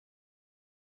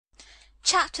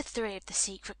Chapter 3 of The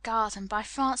Secret Garden by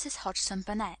Frances Hodgson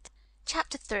Burnett.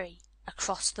 Chapter 3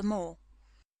 Across the Moor.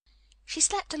 She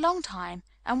slept a long time,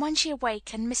 and when she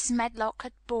awakened Mrs. Medlock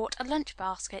had bought a lunch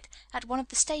basket at one of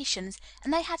the stations,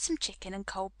 and they had some chicken and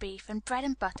cold beef and bread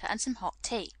and butter and some hot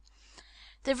tea.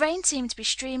 The rain seemed to be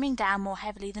streaming down more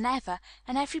heavily than ever,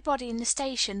 and everybody in the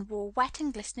station wore wet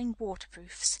and glistening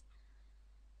waterproofs.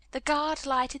 The guard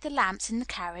lighted the lamps in the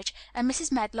carriage, and Mrs.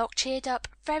 Medlock cheered up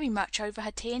very much over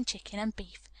her tea and chicken and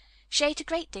beef. She ate a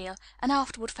great deal, and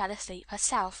afterward fell asleep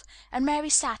herself, and Mary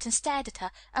sat and stared at her,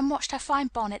 and watched her fine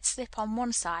bonnet slip on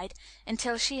one side,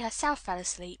 until she herself fell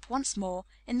asleep once more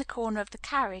in the corner of the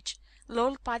carriage,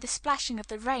 lulled by the splashing of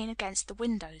the rain against the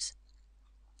windows.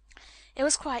 It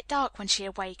was quite dark when she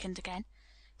awakened again.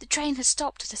 The train had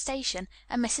stopped at a station,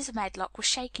 and Mrs. Medlock was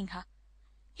shaking her.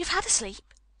 "You've had a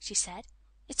sleep," she said.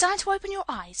 "It's time to open your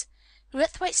eyes. We're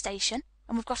at Thwaite Station,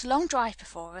 and we've got a long drive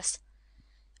before us."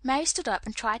 Mary stood up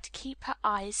and tried to keep her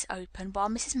eyes open while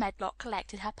Mrs. Medlock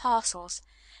collected her parcels.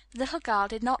 The little girl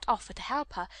did not offer to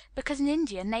help her, because in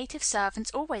India native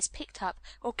servants always picked up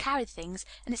or carried things,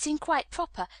 and it seemed quite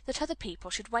proper that other people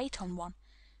should wait on one.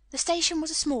 The station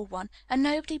was a small one, and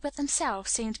nobody but themselves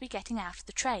seemed to be getting out of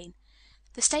the train.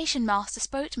 The station master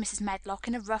spoke to Mrs. Medlock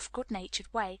in a rough,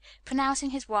 good-natured way, pronouncing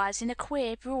his words in a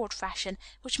queer, broad fashion,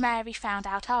 which Mary found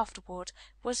out afterward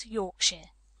was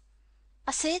Yorkshire.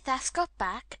 "I see thah's got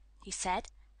back," he said,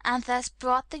 "and thah's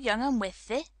brought the young un with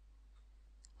thee."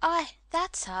 "Aye,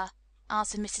 that's her,"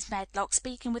 answered Mrs. Medlock,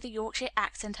 speaking with a Yorkshire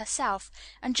accent herself,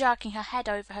 and jerking her head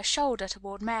over her shoulder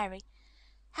toward Mary.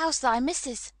 "How's thy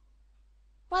missus?"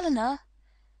 "Well enough.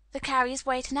 The carrier's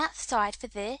waiting outside for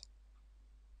thee."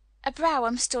 A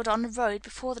brougham stood on the road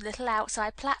before the little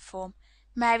outside platform.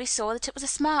 Mary saw that it was a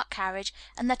smart carriage,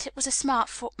 and that it was a smart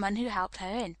footman who helped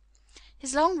her in.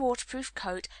 His long waterproof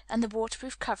coat and the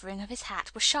waterproof covering of his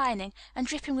hat were shining and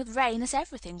dripping with rain, as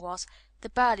everything was, the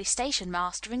burly station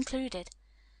master included.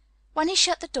 When he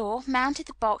shut the door, mounted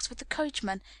the box with the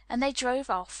coachman, and they drove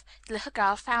off, the little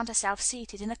girl found herself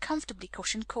seated in a comfortably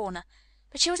cushioned corner,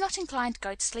 but she was not inclined to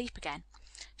go to sleep again.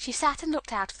 She sat and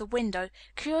looked out of the window,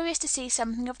 curious to see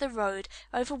something of the road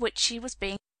over which she was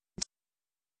being.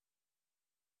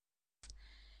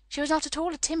 She was not at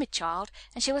all a timid child,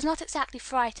 and she was not exactly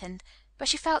frightened, but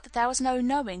she felt that there was no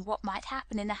knowing what might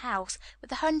happen in a house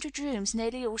with 100 rooms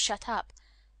nearly all shut up,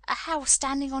 a house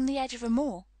standing on the edge of a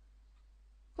moor.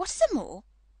 "What is a moor?"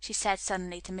 she said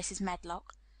suddenly to Mrs.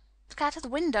 Medlock. "Look out of the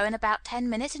window in about 10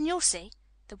 minutes and you'll see,"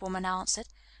 the woman answered.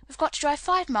 "We've got to drive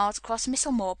 5 miles across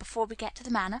Misselthwaite before we get to the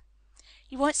manor.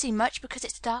 You won't see much because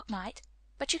it's a dark night,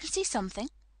 but you can see something."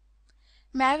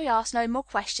 Mary asked no more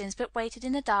questions, but waited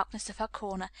in the darkness of her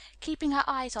corner, keeping her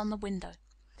eyes on the window.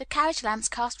 The carriage lamps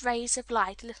cast rays of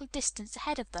light a little distance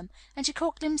ahead of them, and she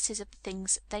caught glimpses of the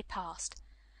things they passed.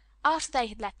 After they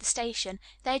had left the station,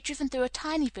 they had driven through a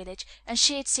tiny village, and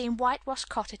she had seen whitewashed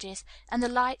cottages and the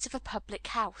lights of a public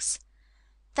house.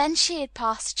 Then she had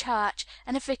passed a church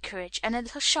and a vicarage and a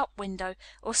little shop window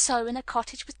or so in a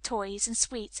cottage with toys and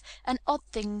sweets and odd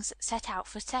things set out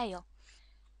for sale.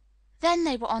 Then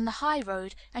they were on the high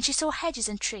road, and she saw hedges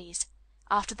and trees.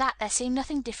 After that there seemed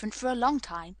nothing different for a long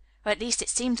time, or at least it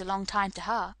seemed a long time to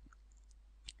her.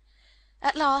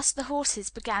 At last the horses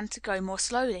began to go more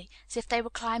slowly, as if they were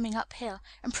climbing uphill,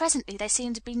 and presently there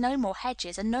seemed to be no more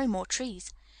hedges and no more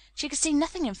trees. She could see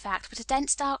nothing, in fact, but a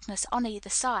dense darkness on either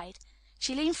side.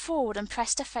 She leaned forward and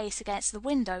pressed her face against the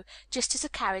window, just as the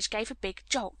carriage gave a big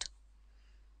jolt.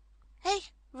 "Hey,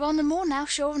 we're on the moor now,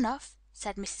 sure enough,"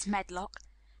 said Mrs. Medlock.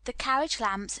 The carriage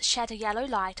lamps shed a yellow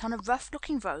light on a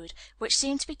rough-looking road which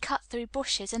seemed to be cut through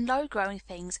bushes and low-growing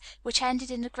things which ended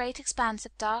in a great expanse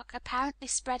of dark apparently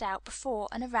spread out before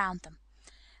and around them.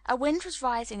 A wind was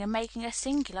rising and making a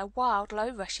singular, wild,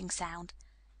 low-rushing sound.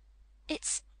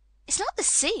 It's not the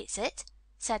sea, is it?"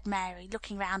 said Mary,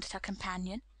 looking round at her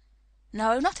companion.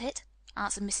 "No, not it,"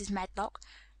 answered Mrs. Medlock.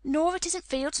 "Nor it isn't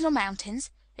fields nor mountains.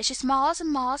 It's just miles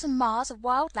and miles and miles of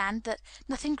wild land that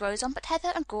nothing grows on but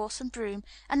heather and gorse and broom,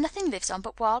 and nothing lives on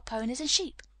but wild ponies and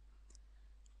sheep."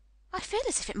 "I feel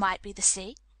as if it might be the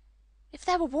sea, if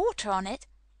there were water on it,"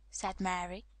 said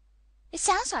Mary. "It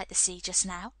sounds like the sea just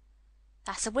now."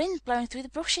 "That's the wind blowing through the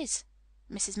bushes,"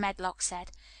 Mrs. Medlock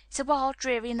said. "It's a wild,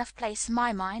 dreary enough place for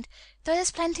my mind, though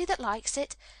there's plenty that likes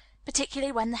it,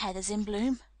 particularly when the heather's in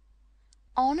bloom."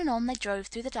 On and on they drove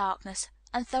through the darkness,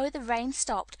 and though the rain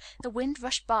stopped, the wind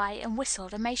rushed by and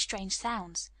whistled and made strange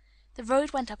sounds. The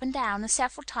road went up and down, and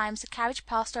several times the carriage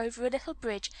passed over a little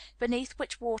bridge beneath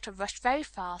which water rushed very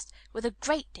fast with a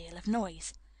great deal of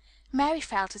noise. Mary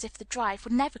felt as if the drive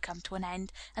would never come to an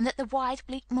end, and that the wide,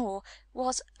 bleak moor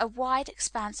was a wide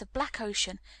expanse of black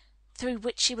ocean, through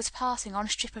which she was passing on a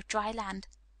strip of dry land.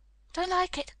 "Don't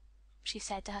like it," she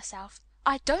said to herself.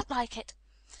 "I don't like it."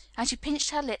 And she pinched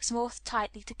her lips more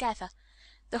tightly together.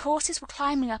 The horses were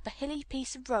climbing up a hilly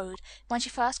piece of road when she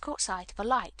first caught sight of a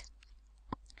light.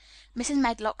 Mrs.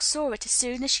 Medlock saw it as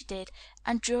soon as she did,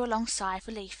 and drew a long sigh of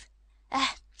relief.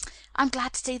 I'm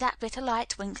glad to see that bit of light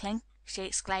twinkling," she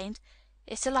exclaimed.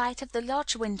 "It's the light of the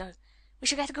lodge window. We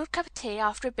shall get a good cup of tea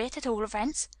after a bit, at all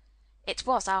events." It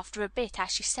was after a bit,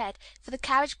 as she said, for the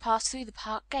carriage passed through the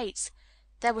park gates.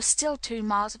 There was still 2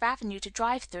 miles of avenue to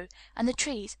drive through, and the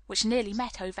trees, which nearly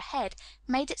met overhead,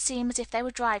 made it seem as if they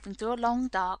were driving through a long,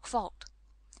 dark vault.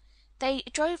 They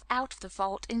drove out of the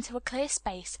vault into a clear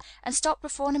space, and stopped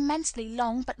before an immensely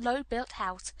long but low-built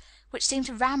house, which seemed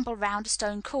to ramble round a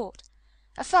stone court.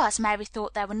 At first Mary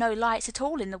thought there were no lights at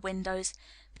all in the windows,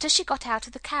 but as she got out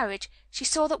of the carriage she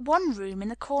saw that one room in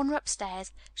the corner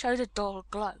upstairs showed a dull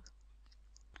glow.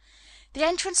 The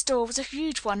entrance door was a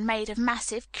huge one made of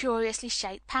massive, curiously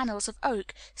shaped panels of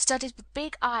oak, studded with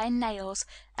big iron nails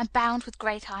and bound with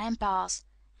great iron bars.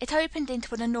 It opened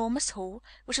into an enormous hall,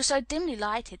 which was so dimly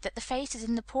lighted that the faces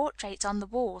in the portraits on the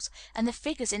walls and the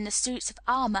figures in the suits of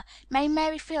armor made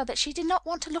Mary feel that she did not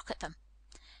want to look at them.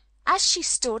 As she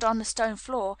stood on the stone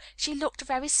floor, she looked a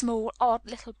very small, odd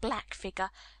little black figure,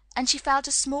 and she felt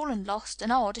as small and lost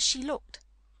and odd as she looked.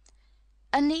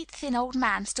 A neat, thin old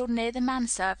man stood near the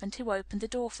manservant who opened the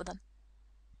door for them.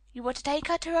 "You were to take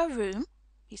her to her room?"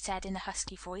 he said in a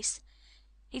husky voice.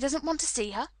 "He doesn't want to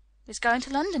see her. He's going to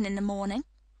London in the morning."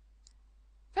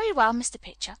 "Very well, Mr.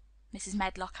 Pitcher," Mrs.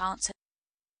 Medlock answered.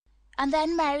 And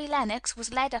then Mary Lennox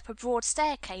was led up a broad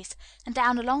staircase, and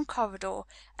down a long corridor,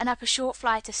 and up a short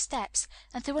flight of steps,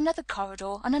 and through another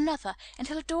corridor and another,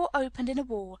 until a door opened in a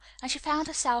wall, and she found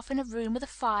herself in a room with a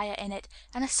fire in it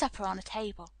and a supper on a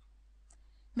table.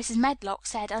 Mrs. Medlock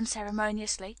said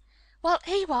unceremoniously, "Well,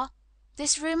 here you are.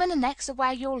 This room and the next are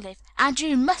where you'll live, and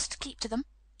you must keep to them.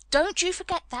 Don't you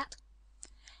forget that."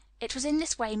 It was in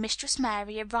this way Mistress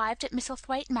Mary arrived at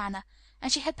Misselthwaite Manor,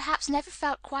 and she had perhaps never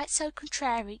felt quite so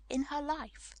contrary in her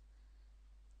life.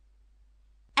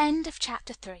 End of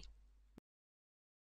chapter 3.